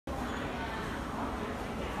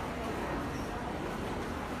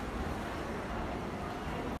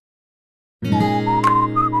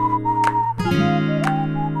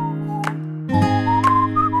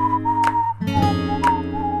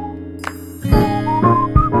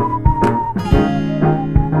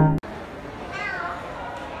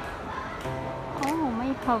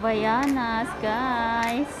Havayanas,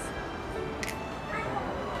 guys.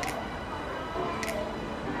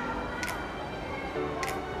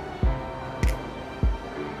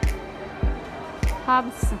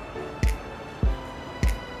 Hubs.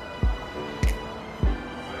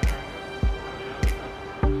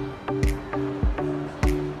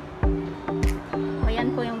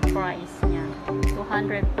 Ayan po yung price niya.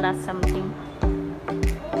 200 plus something.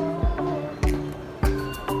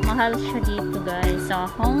 Mahal siya dito, guys. Sa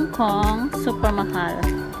Hongkong, super mahal.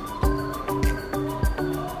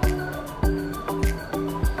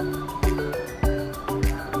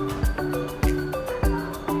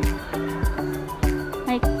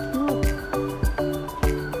 Ay, cute.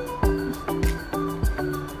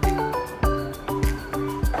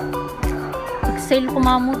 Pag-sale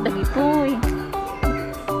kumamot, dagito eh.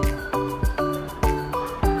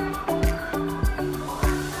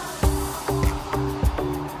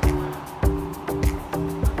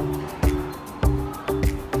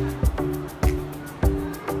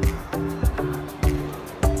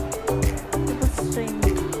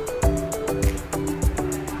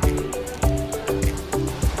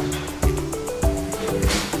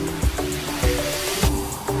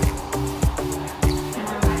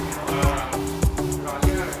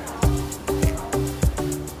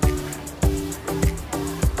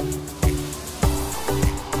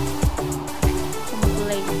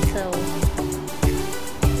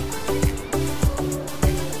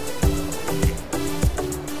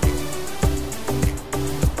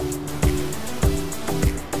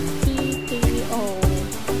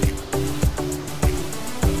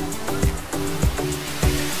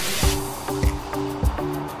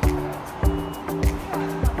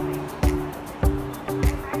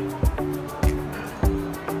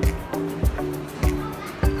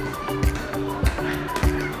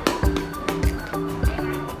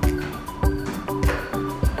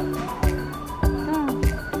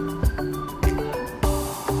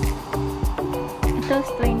 Ito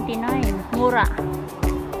 29. Mura.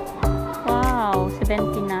 Wow,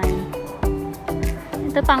 79.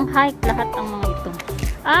 Ito pang hike lahat ang mga ito.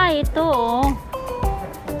 Ah, ito oh.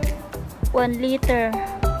 1 liter.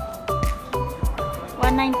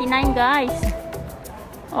 199, guys.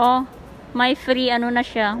 Oh, may free ano na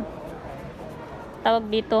siya. Tawag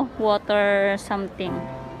dito, water something.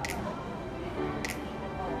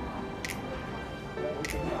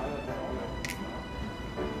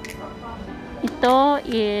 Ito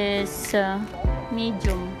is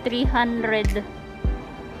medium, 300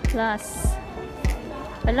 plus.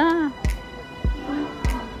 Wala.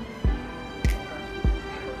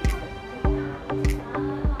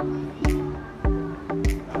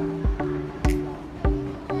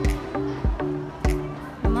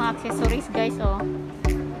 Yung mga accessories, guys, oh.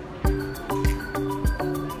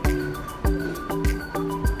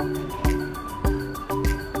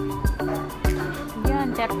 Yan,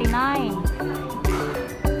 39.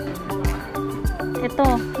 Ito,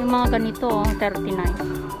 yung mga ganito, oh, 39.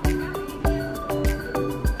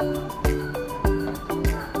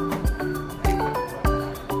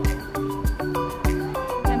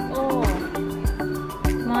 And oh,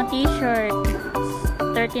 mga t-shirt,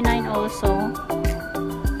 39 also.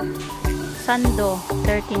 Sando,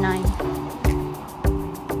 39.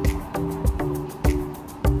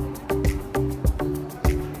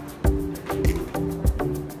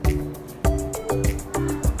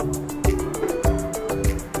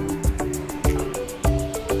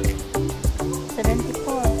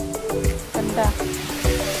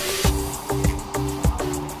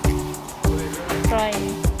 Try.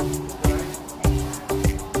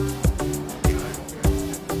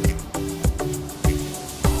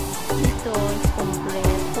 Ito is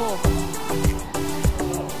kompleto.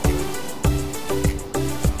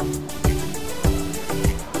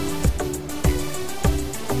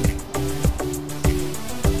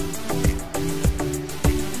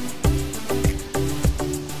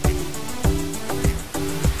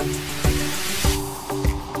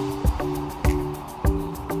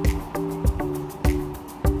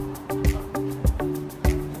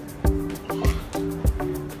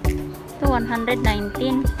 Ito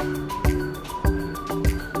 119.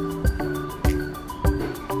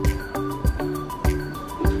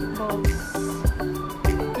 Box.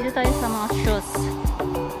 Dito tayo sa mga shoes.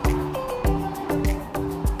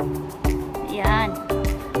 Yan.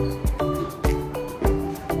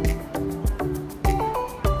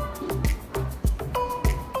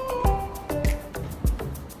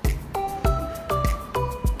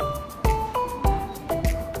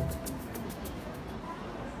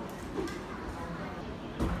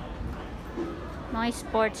 Mga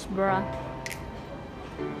sports bra.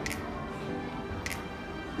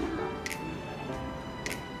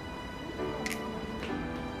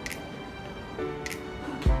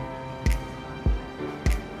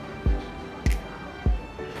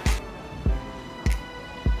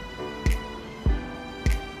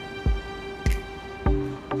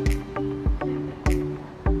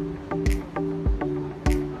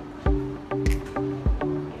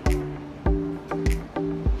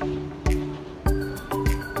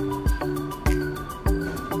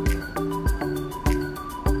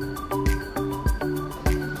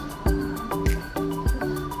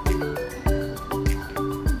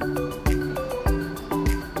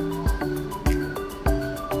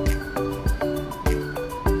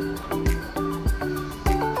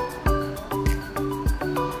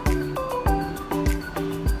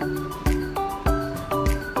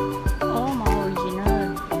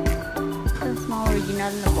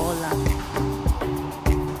 original na bola.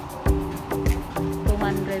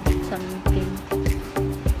 200 something.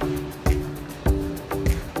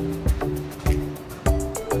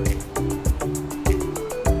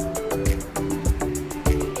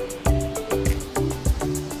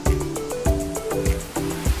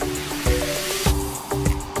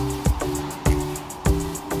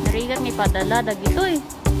 Narigat may padala dagito eh.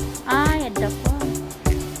 Ay, ada pa.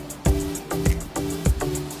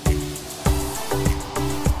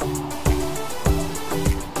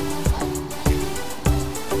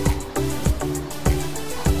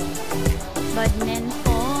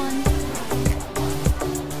 Badminton.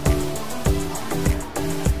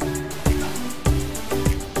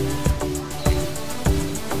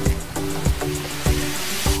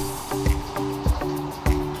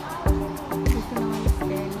 Dito naman is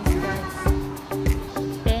tennis, guys.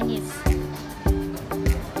 Tennis.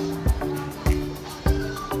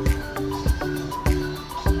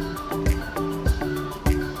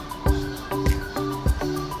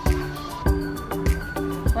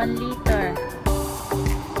 One liter.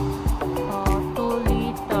 2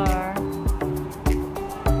 liter.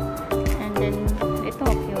 And then, ito,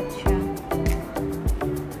 cute siya.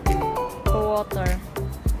 For water.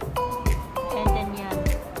 And then yan.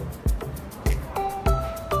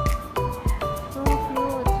 So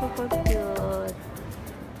cute. Super cute.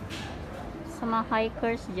 Sa mga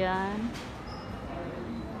hikers dyan.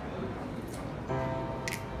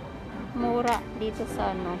 Mura dito sa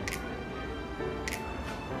ano.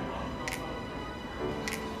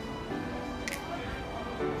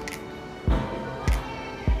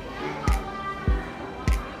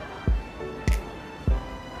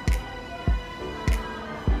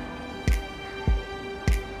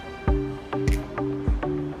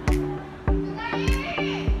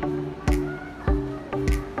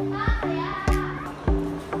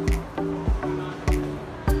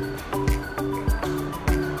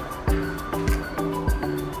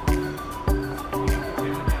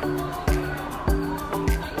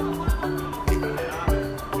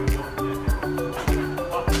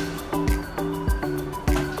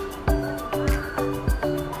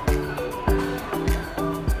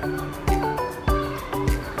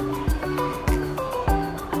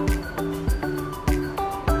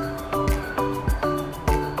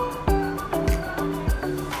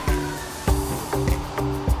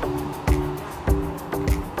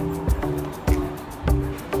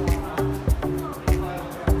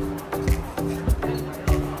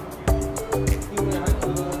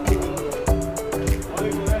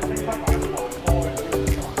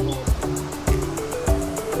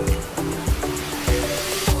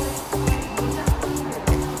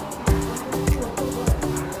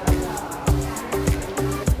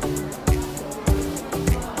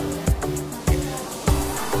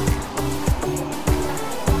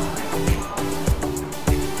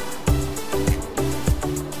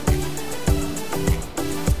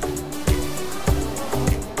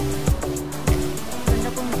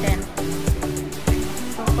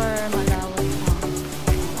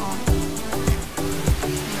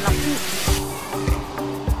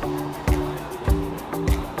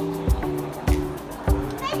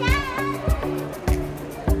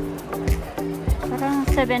 Parang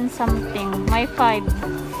 7 something. May 5.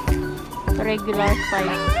 Regular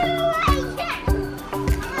 5.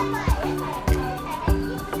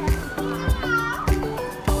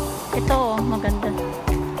 Ito oh, maganda.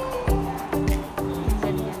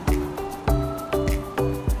 Ganyan.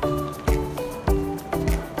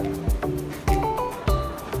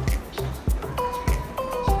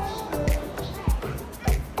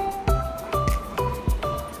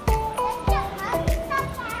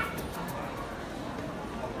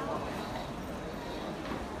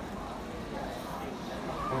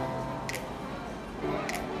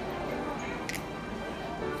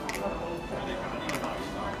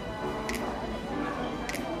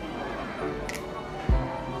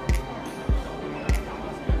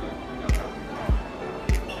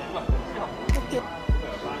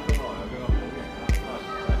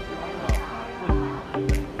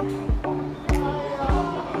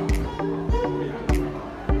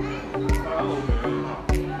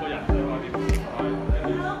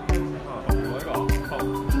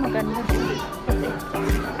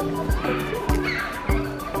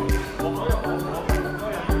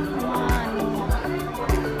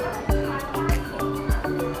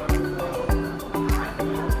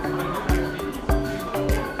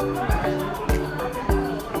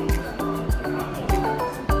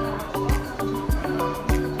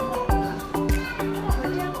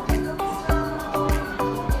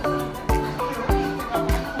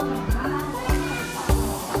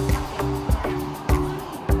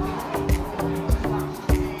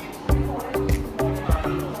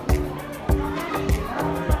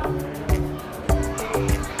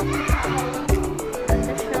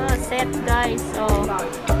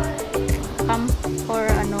 for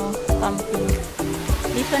ano, camping.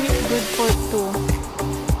 This one is good for 2.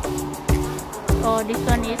 So, this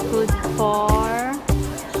one is good for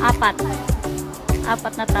 4.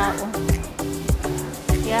 4 na tao.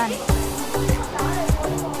 Yan.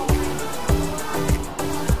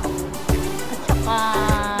 At saka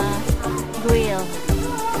grill.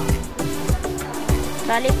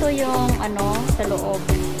 Bali ito yung ano sa loob.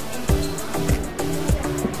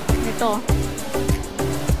 Ito.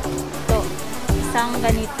 Ito. Isang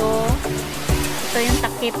ganito. Ito yung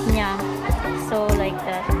takip niya. So, like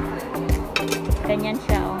that. Ganyan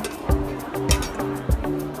siya, oh.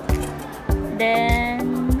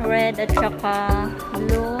 Then, red at saka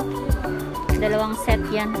blue. Dalawang set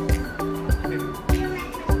yan.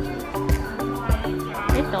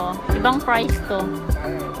 Ito. Ibang price to.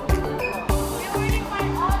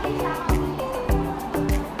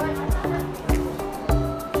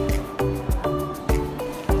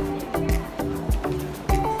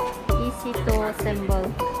 Easy to assemble.